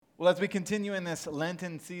Well, as we continue in this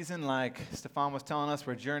Lenten season, like Stefan was telling us,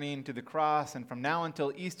 we're journeying to the cross, and from now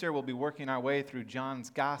until Easter, we'll be working our way through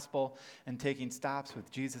John's Gospel and taking stops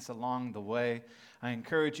with Jesus along the way. I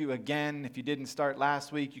encourage you again, if you didn't start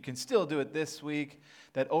last week, you can still do it this week,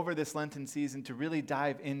 that over this Lenten season to really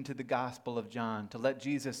dive into the Gospel of John, to let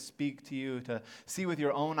Jesus speak to you, to see with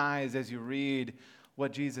your own eyes as you read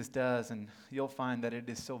what Jesus does, and you'll find that it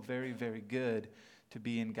is so very, very good to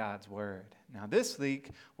be in God's Word. Now this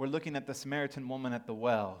week, we're looking at the Samaritan woman at the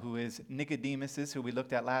well, who is Nicodemus's, who we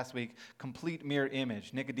looked at last week, complete mirror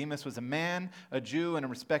image. Nicodemus was a man, a Jew, and a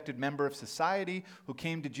respected member of society who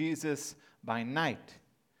came to Jesus by night.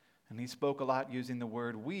 And he spoke a lot using the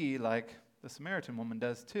word we, like the Samaritan woman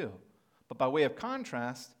does too. But by way of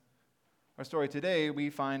contrast, our story today, we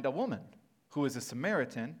find a woman who is a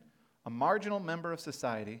Samaritan, a marginal member of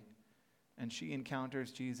society, and she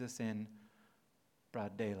encounters Jesus in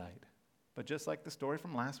broad daylight. But just like the story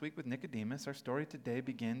from last week with Nicodemus, our story today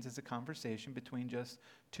begins as a conversation between just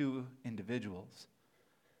two individuals.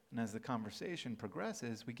 And as the conversation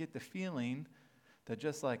progresses, we get the feeling that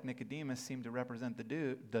just like Nicodemus seemed to represent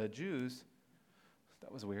the Jews, that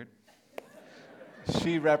was weird,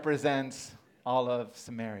 she represents all of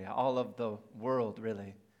Samaria, all of the world,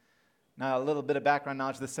 really. Now, a little bit of background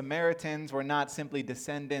knowledge. The Samaritans were not simply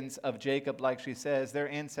descendants of Jacob, like she says. Their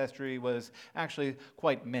ancestry was actually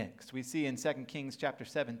quite mixed. We see in 2 Kings chapter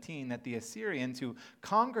 17 that the Assyrians, who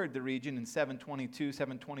conquered the region in 722,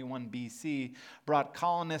 721 BC, brought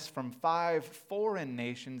colonists from 5 foreign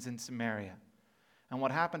nations in Samaria. And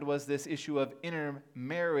what happened was this issue of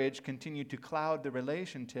intermarriage continued to cloud the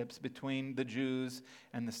relationships between the Jews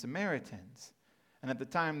and the Samaritans. And at the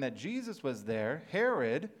time that Jesus was there,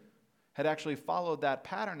 Herod had actually followed that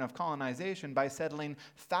pattern of colonization by settling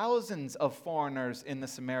thousands of foreigners in the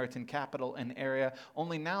Samaritan capital and area.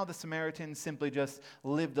 Only now the Samaritans simply just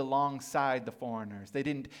lived alongside the foreigners. They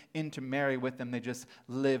didn't intermarry with them, they just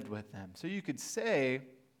lived with them. So you could say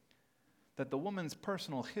that the woman's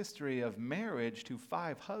personal history of marriage to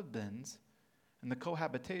 5 husbands and the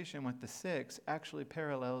cohabitation with the 6 actually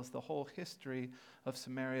parallels the whole history of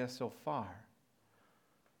Samaria so far.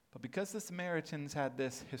 But because the Samaritans had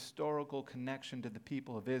this historical connection to the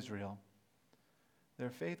people of Israel, their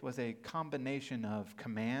faith was a combination of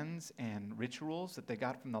commands and rituals that they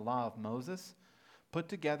got from the law of Moses, put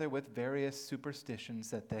together with various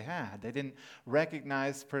superstitions that they had. They didn't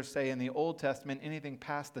recognize, per se, in the Old Testament, anything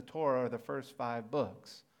past the Torah or the first 5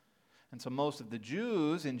 books. And so most of the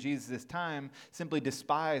Jews in Jesus' time simply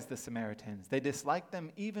despised the Samaritans. They disliked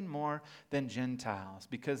them even more than Gentiles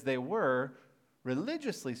because they were,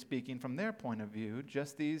 religiously speaking, from their point of view,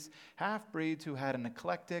 just these half-breeds who had an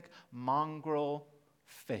eclectic, mongrel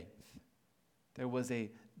faith. There was a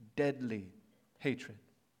deadly hatred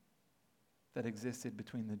that existed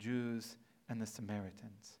between the Jews and the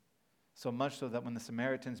Samaritans. So much so that when the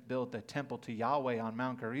Samaritans built a temple to Yahweh on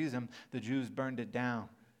Mount Gerizim, the Jews burned it down.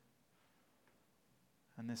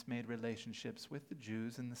 And this made relationships with the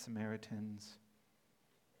Jews and the Samaritans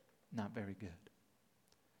not very good.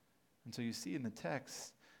 And so you see in the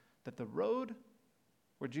text that the road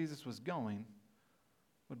where Jesus was going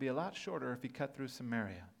would be a lot shorter if he cut through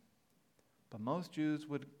Samaria. But most Jews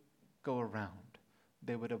would go around.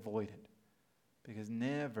 They would avoid it because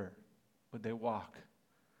never would they walk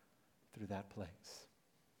through that place.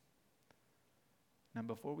 Now,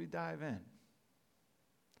 before we dive in,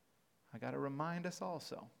 I got to remind us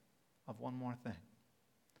also of one more thing.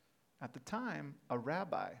 At the time, a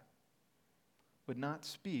rabbi would not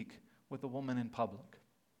speak with a woman in public,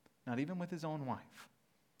 not even with his own wife.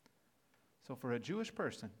 So for a Jewish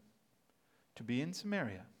person to be in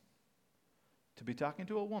Samaria, to be talking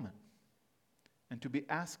to a woman, and to be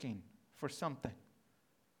asking for something,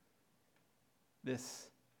 this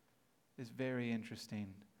is very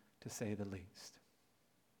interesting to say the least.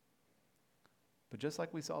 But just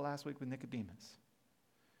like we saw last week with Nicodemus,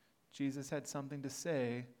 Jesus had something to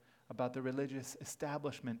say about the religious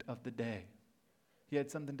establishment of the day. He had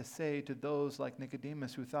something to say to those like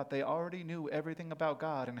Nicodemus who thought they already knew everything about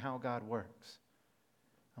God and how God works.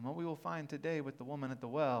 And what we will find today with the woman at the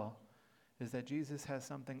well is that Jesus has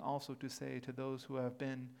something also to say to those who have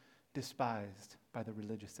been despised by the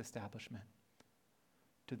religious establishment,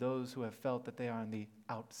 to those who have felt that they are on the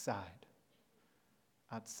outside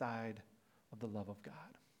of the love of God.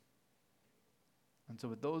 And so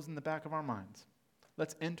with those in the back of our minds,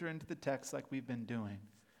 let's enter into the text like we've been doing.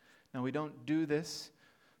 Now, we don't do this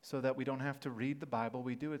so that we don't have to read the Bible.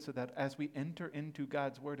 We do it so that as we enter into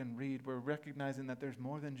God's Word and read, we're recognizing that there's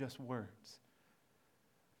more than just words.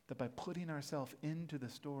 that by putting ourselves into the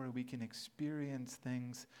story, we can experience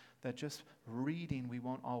things that just reading we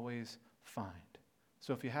won't always find.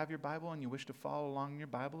 So if you have your Bible and you wish to follow along in your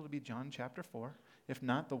Bible, it'll be John chapter 4. If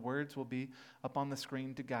not, the words will be up on the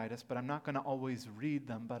screen to guide us, but I'm not going to always read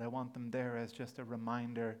them, but I want them there as just a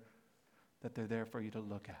reminder that they're there for you to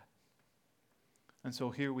look at. And so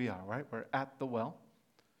here we are, right? We're at the well.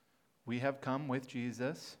 We have come with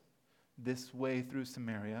Jesus this way through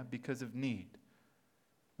Samaria because of need.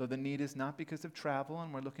 Though the need is not because of travel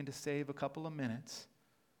and we're looking to save a couple of minutes,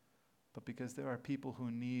 but because there are people who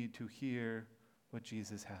need to hear what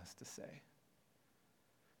Jesus has to say.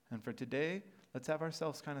 And for today, let's have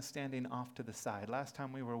ourselves kind of standing off to the side. Last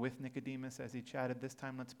time we were with Nicodemus as he chatted. This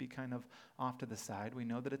time let's be kind of off to the side. We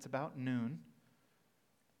know that it's about noon.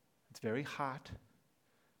 It's very hot.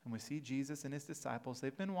 And we see Jesus and his disciples.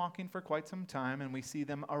 They've been walking for quite some time, and we see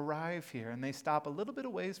them arrive here. And they stop a little bit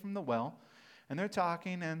away from the well, and they're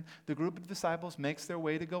talking, and the group of disciples makes their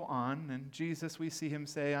way to go on. And Jesus, we see him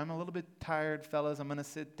say, I'm a little bit tired, fellas. I'm going to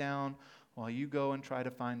sit down while you go and try to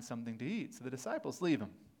find something to eat. So the disciples leave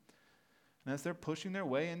him. And as they're pushing their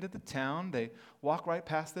way into the town, they walk right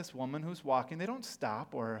past this woman who's walking. They don't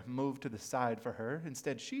stop or move to the side for her.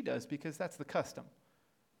 Instead, she does, because that's the custom.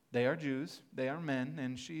 They are Jews, they are men,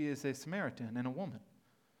 and she is a Samaritan and a woman.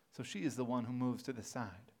 So she is the one who moves to the side.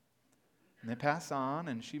 And they pass on,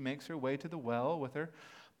 and she makes her way to the well with her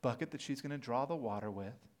bucket that she's going to draw the water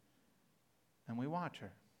with. And we watch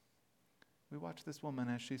her. We watch this woman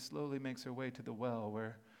as she slowly makes her way to the well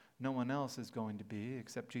where no one else is going to be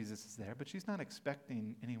except Jesus is there, but she's not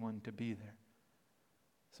expecting anyone to be there.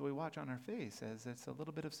 So we watch on her face as it's a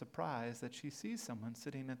little bit of surprise that she sees someone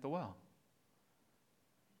sitting at the well.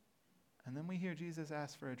 And then we hear Jesus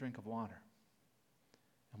ask for a drink of water.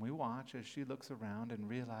 And we watch as she looks around and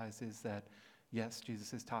realizes that, yes,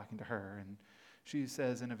 Jesus is talking to her. And she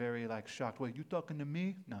says in a very shocked way, you talking to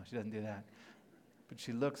me? No, she doesn't do that. But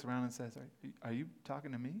she looks around and says, are you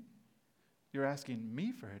talking to me? You're asking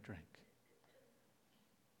me for a drink.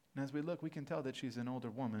 And as we look, we can tell that she's an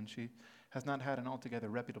older woman. She has not had an altogether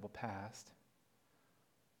reputable past.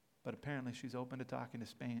 But apparently she's open to talking to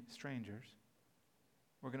strangers.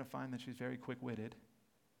 We're going to find that she's very quick-witted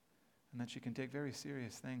and that she can take very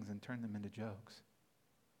serious things and turn them into jokes.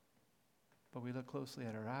 But we look closely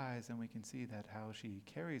at her eyes and we can see that how she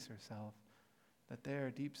carries herself, that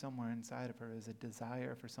there, deep somewhere inside of her, is a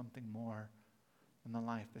desire for something more than the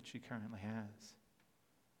life that she currently has.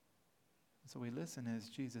 So we listen as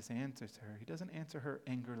Jesus answers her. He doesn't answer her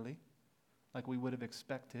angrily, like we would have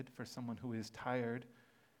expected for someone who is tired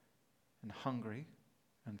and hungry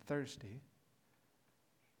and thirsty.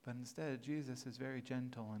 But instead, Jesus is very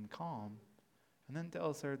gentle and calm, and then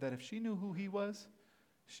tells her that if she knew who he was,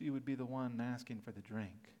 she would be the one asking for the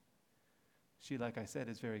drink. She, like I said,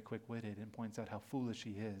 is very quick-witted and points out how foolish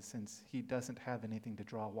he is, since he doesn't have anything to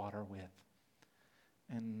draw water with.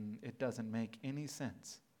 And it doesn't make any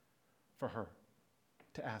sense for her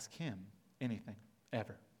to ask him anything,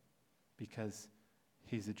 ever, because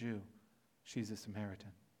he's a Jew, she's a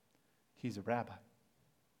Samaritan. He's a rabbi,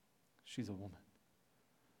 she's a woman.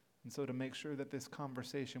 And so to make sure that this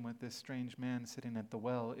conversation with this strange man sitting at the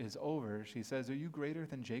well is over, she says, are you greater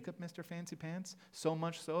than Jacob, Mr. Fancy Pants? So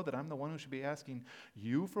much so that I'm the one who should be asking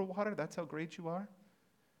you for water? That's how great you are?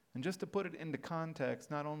 And just to put it into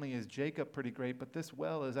context, not only is Jacob pretty great, but this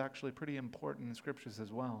well is actually pretty important in scriptures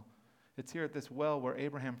as well. It's here at this well where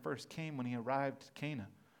Abraham first came when he arrived to Canaan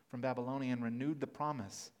from Babylonia and renewed the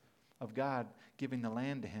promise of God giving the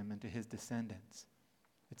land to him and to his descendants.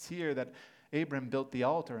 It's here that Abram built the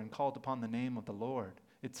altar and called upon the name of the Lord.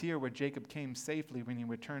 It's here where Jacob came safely when he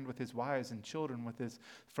returned with his wives and children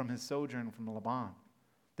from his sojourn from Laban.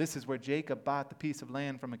 This is where Jacob bought the piece of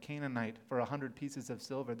land from a Canaanite for 100 pieces of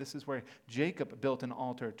silver. This is where Jacob built an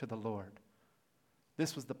altar to the Lord.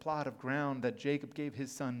 This was the plot of ground that Jacob gave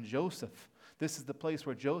his son Joseph. This is the place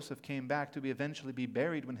where Joseph came back to eventually be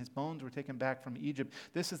buried when his bones were taken back from Egypt.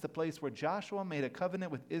 This is the place where Joshua made a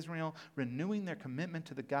covenant with Israel, renewing their commitment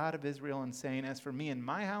to the God of Israel and saying, as for me and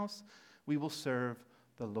my house, we will serve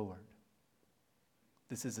the Lord.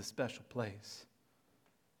 This is a special place.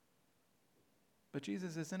 But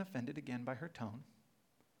Jesus isn't offended again by her tone.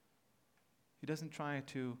 He doesn't try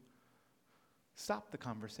to stop the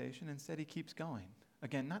conversation. Instead, he keeps going.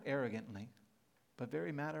 Again, not arrogantly, but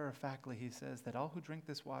very matter-of-factly, he says that all who drink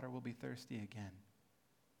this water will be thirsty again.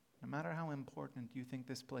 No matter how important you think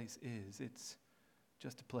this place is, it's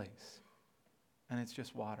just a place, and it's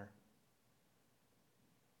just water.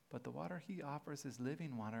 But the water he offers is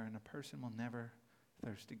living water, and a person will never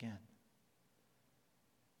thirst again.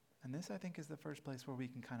 And this, I think, is the first place where we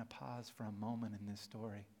can kind of pause for a moment in this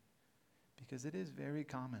story. Because it is very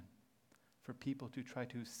common for people to try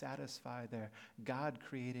to satisfy their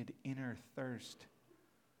God-created inner thirst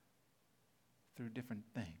through different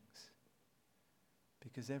things.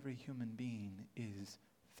 Because every human being is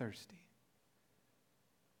thirsty.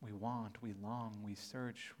 We want, we long, we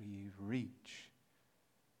search, we reach.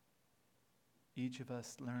 Each of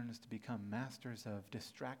us learns to become masters of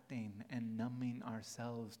distracting and numbing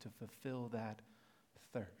ourselves to fulfill that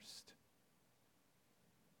thirst.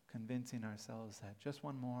 Convincing ourselves that just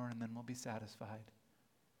one more and then we'll be satisfied.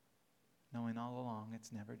 Knowing all along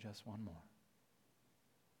it's never just one more.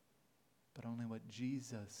 But only what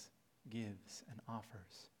Jesus gives and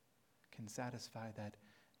offers can satisfy that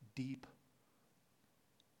deep,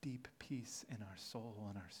 deep peace in our soul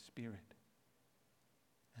and our spirit.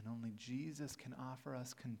 And only Jesus can offer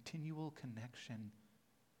us continual connection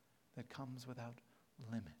that comes without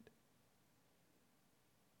limit.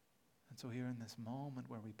 And so here in this moment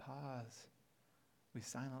where we pause, we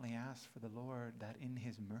silently ask for the Lord that in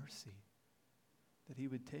his mercy, that he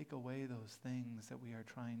would take away those things that we are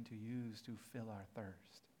trying to use to fill our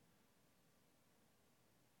thirst.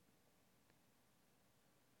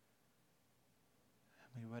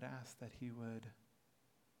 And we would ask that he would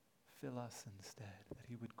fill us instead, that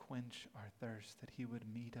he would quench our thirst, that he would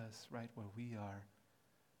meet us right where we are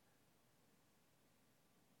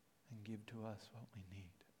and give to us what we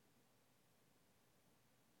need.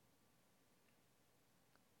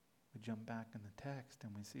 We jump back in the text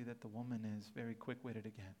and we see that the woman is very quick-witted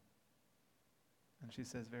again. And she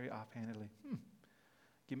says very offhandedly,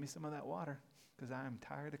 give me some of that water because I am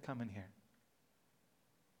tired of coming here.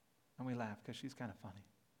 And we laugh because she's kind of funny.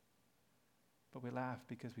 But we laugh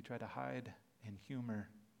because we try to hide in humor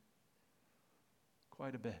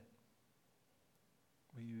quite a bit.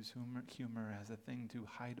 We use humor as a thing to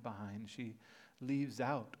hide behind. She leaves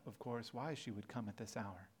out, of course, why she would come at this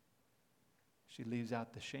hour. She leaves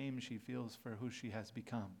out the shame she feels for who she has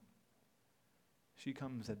become. She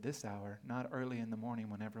comes at this hour, not early in the morning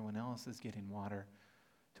when everyone else is getting water,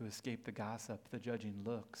 to escape the gossip, the judging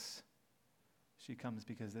looks. She comes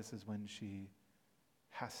because this is when she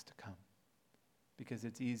has to come. Because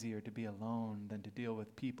it's easier to be alone than to deal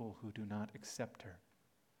with people who do not accept her.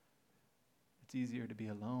 It's easier to be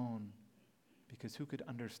alone because who could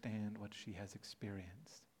understand what she has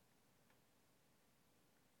experienced?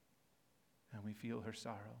 And we feel her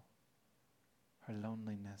sorrow, her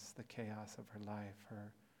loneliness, the chaos of her life,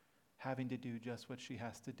 her having to do just what she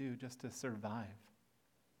has to do just to survive.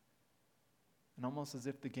 And almost as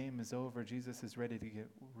if the game is over, Jesus is ready to get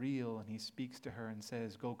real, and he speaks to her and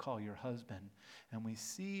says, go call your husband. And we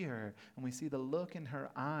see her, and we see the look in her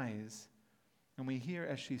eyes, and we hear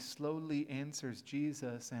as she slowly answers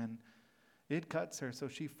Jesus, and it cuts her, so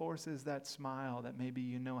she forces that smile that maybe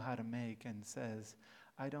you know how to make and says,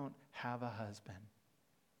 I don't have a husband.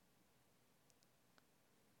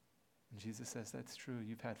 And Jesus says, that's true.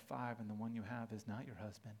 You've had 5, and the one you have is not your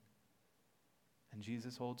husband. And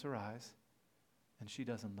Jesus holds her eyes, and she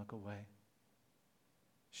doesn't look away.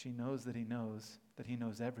 She knows that he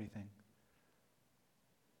knows everything.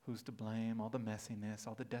 Who's to blame, all the messiness,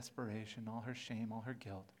 all the desperation, all her shame, all her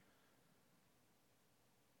guilt.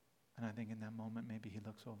 And I think in that moment, maybe he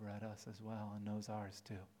looks over at us as well and knows ours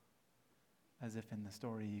too. As if in the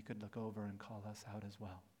story he could look over and call us out as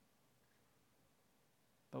well.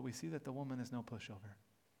 But we see that the woman is no pushover.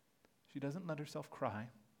 She doesn't let herself cry.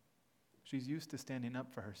 She's used to standing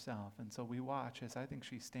up for herself. And so we watch as I think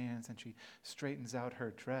she stands and she straightens out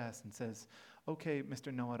her dress and says, okay,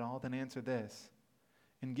 Mr. Know-it-all, then answer this.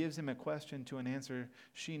 And gives him a question to an answer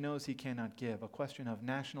she knows he cannot give, a question of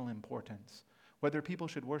national importance. Whether people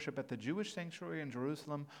should worship at the Jewish sanctuary in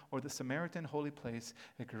Jerusalem or the Samaritan holy place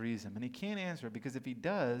at Gerizim. And he can't answer it because if he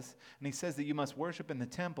does, and he says that you must worship in the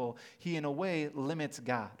temple, he in a way limits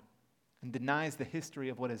God and denies the history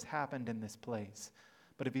of what has happened in this place.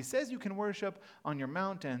 But if he says you can worship on your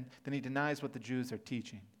mountain, then he denies what the Jews are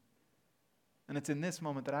teaching. And it's in this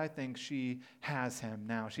moment that I think she has him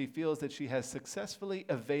now. She feels that she has successfully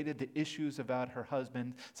evaded the issues about her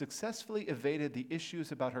husband, successfully evaded the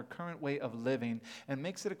issues about her current way of living, and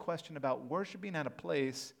makes it a question about worshiping at a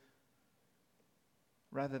place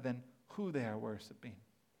rather than who they are worshiping.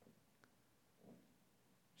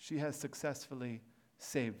 She has successfully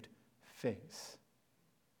saved face.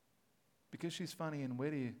 Because she's funny and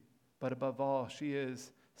witty, but above all, she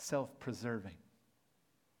is self-preserving.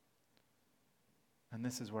 And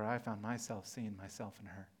this is where I found myself seeing myself in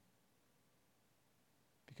her.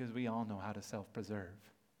 Because we all know how to self-preserve.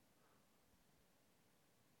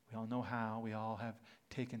 We all know how. We all have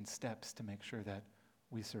taken steps to make sure that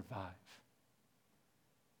we survive.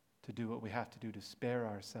 to do what we have to do to spare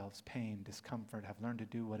ourselves pain, discomfort, have learned to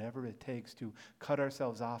do whatever it takes to cut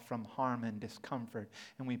ourselves off from harm and discomfort.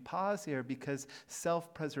 And we pause here because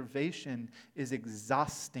self-preservation is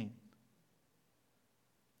exhausting.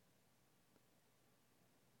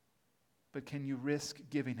 But can you risk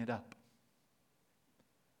giving it up?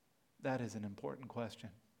 That is an important question.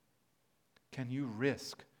 Can you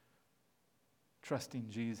risk trusting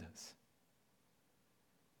Jesus?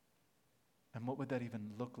 And what would that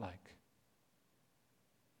even look like?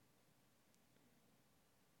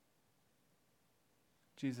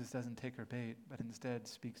 Jesus doesn't take her bait, but instead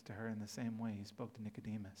speaks to her in the same way he spoke to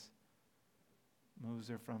Nicodemus. Moves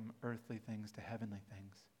her from earthly things to heavenly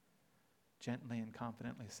things. Gently and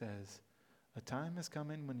confidently says, "A time is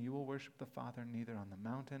coming when you will worship the Father neither on the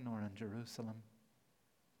mountain nor in Jerusalem."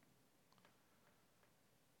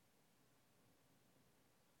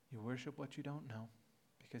 You worship what you don't know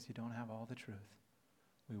because you don't have all the truth.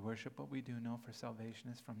 We worship what we do know, for salvation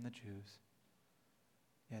is from the Jews.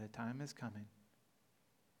 Yet a time is coming,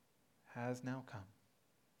 has now come,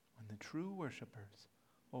 when the true worshipers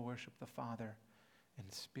will worship the Father in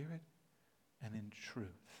spirit and in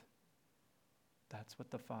truth. That's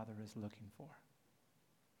what the Father is looking for.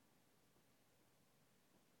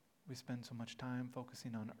 We spend so much time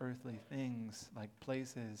focusing on earthly things like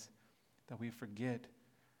places that we forget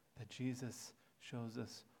that Jesus shows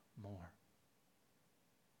us more.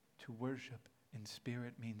 To worship in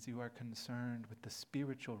spirit means you are concerned with the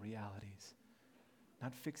spiritual realities,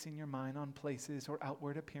 not fixing your mind on places or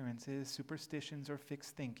outward appearances, superstitions, or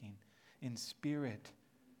fixed thinking. In spirit,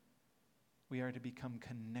 we are to become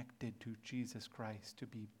connected to Jesus Christ, to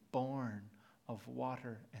be born of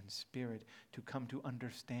water and spirit, to come to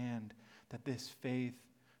understand that this faith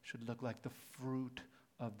should look like the fruit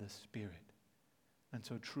of the Spirit. And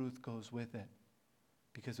so truth goes with it,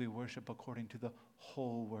 because we worship according to the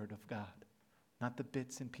whole Word of God, not the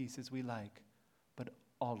bits and pieces we like, but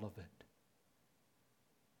all of it.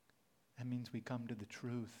 That means we come to the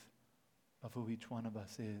truth of who each one of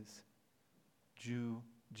us is. Jew,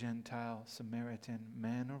 Gentile, Samaritan,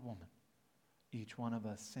 man or woman, each one of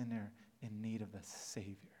us sinner in need of a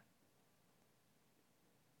Savior.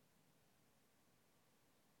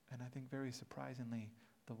 And I think very surprisingly,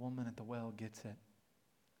 the woman at the well gets it.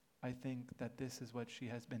 I think that this is what she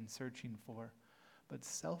has been searching for. But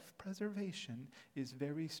self-preservation is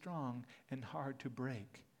very strong and hard to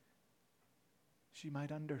break. She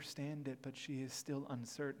might understand it, but she is still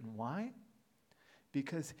uncertain. Why?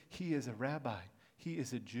 Because he is a rabbi. He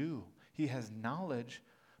is a Jew. He has knowledge,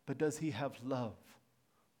 but does he have love?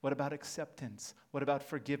 What about acceptance? What about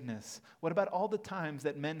forgiveness? What about all the times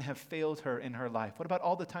that men have failed her in her life? What about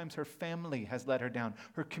all the times her family has let her down?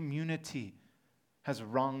 Her community has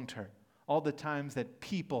wronged her. All the times that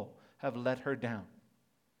people have let her down.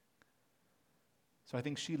 So I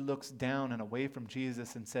think she looks down and away from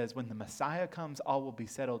Jesus and says, when the Messiah comes, all will be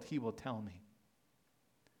settled. He will tell me.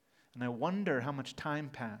 And I wonder how much time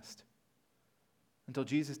passed until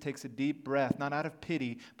Jesus takes a deep breath, not out of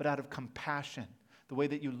pity, but out of compassion. The way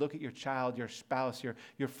that you look at your child, your spouse,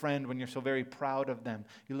 your friend when you're so very proud of them.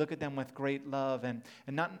 You look at them with great love and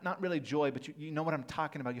not really joy, but you know what I'm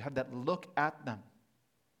talking about. You have that look at them.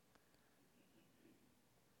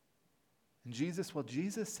 And Jesus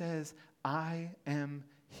says, I am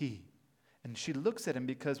He. And she looks at him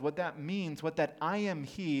because what that means, what that I am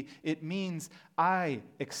He, it means I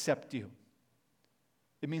accept you.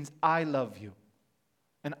 It means I love you.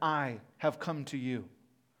 And I have come to you.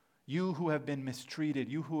 You who have been mistreated,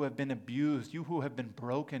 you who have been abused, you who have been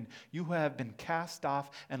broken, you who have been cast off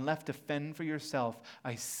and left to fend for yourself.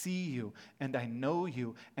 I see you and I know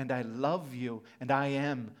you and I love you and I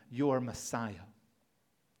am your Messiah.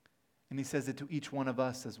 And he says it to each one of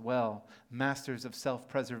us as well, masters of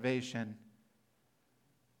self-preservation,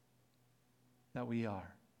 that we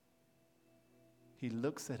are. He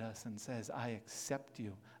looks at us and says, I accept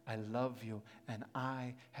you, I love you, and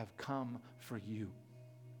I have come for you.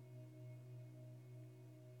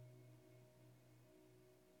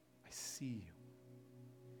 I see you,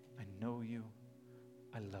 I know you,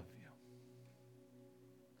 I love you.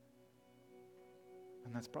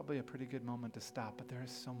 And that's probably a pretty good moment to stop, but there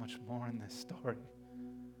is so much more in this story.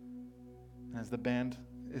 And as the band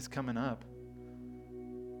is coming up,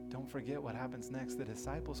 don't forget what happens next. The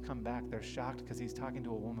disciples come back. They're shocked because he's talking to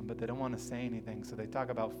a woman, but they don't want to say anything, so they talk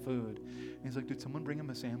about food. And he's like, did someone bring him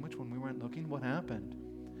a sandwich when we weren't looking? What happened?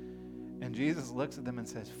 And Jesus looks at them and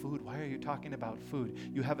says, food? Why are you talking about food?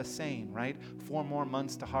 You have a saying, right? 4 more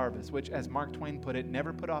months to harvest, which, as Mark Twain put it,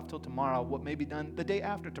 never put off till tomorrow what may be done the day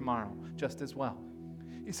after tomorrow just as well.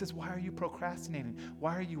 He says, why are you procrastinating?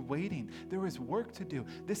 Why are you waiting? There is work to do.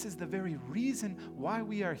 This is the very reason why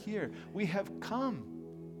we are here. We have come.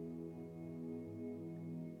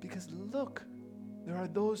 Because look, there are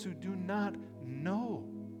those who do not know.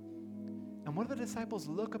 And what do the disciples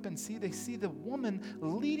look up and see? They see the woman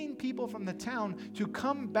leading people from the town to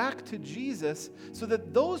come back to Jesus so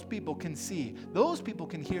that those people can see, those people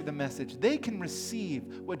can hear the message. They can receive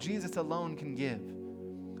what Jesus alone can give.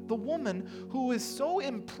 The woman who is so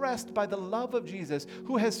impressed by the love of Jesus,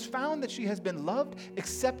 who has found that she has been loved,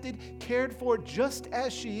 accepted, cared for just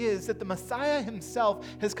as she is, that the Messiah himself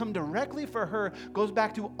has come directly for her, goes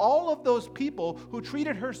back to all of those people who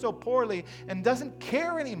treated her so poorly and doesn't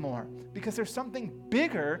care anymore because there's something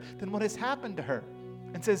bigger than what has happened to her,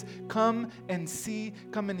 and says, come and see,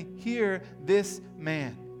 come and hear this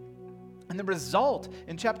man. And the result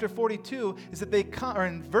in chapter 42 is that they come, or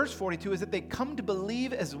in verse 42, is that they come to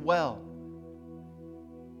believe as well.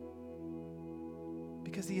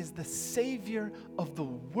 Because he is the Savior of the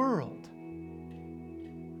world.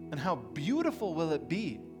 And how beautiful will it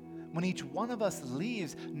be when each one of us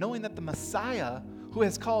leaves knowing that the Messiah, who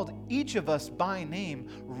has called each of us by name,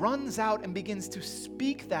 runs out and begins to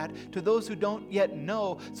speak that to those who don't yet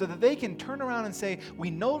know, so that they can turn around and say, we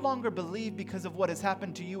no longer believe because of what has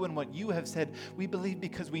happened to you and what you have said. We believe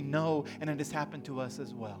because we know, and it has happened to us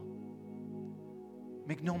as well.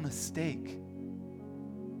 Make no mistake,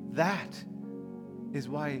 that is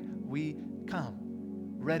why we come,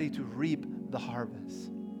 ready to reap the harvest,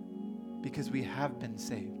 because we have been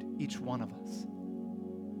saved, each one of us.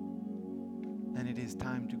 And it is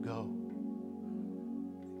time to go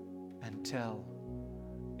and tell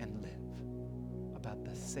and live about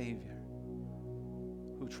the Savior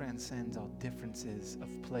who transcends all differences of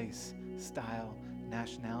place, style,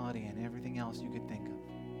 nationality, and everything else you could think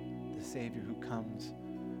of. The Savior who comes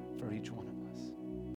for each one of us.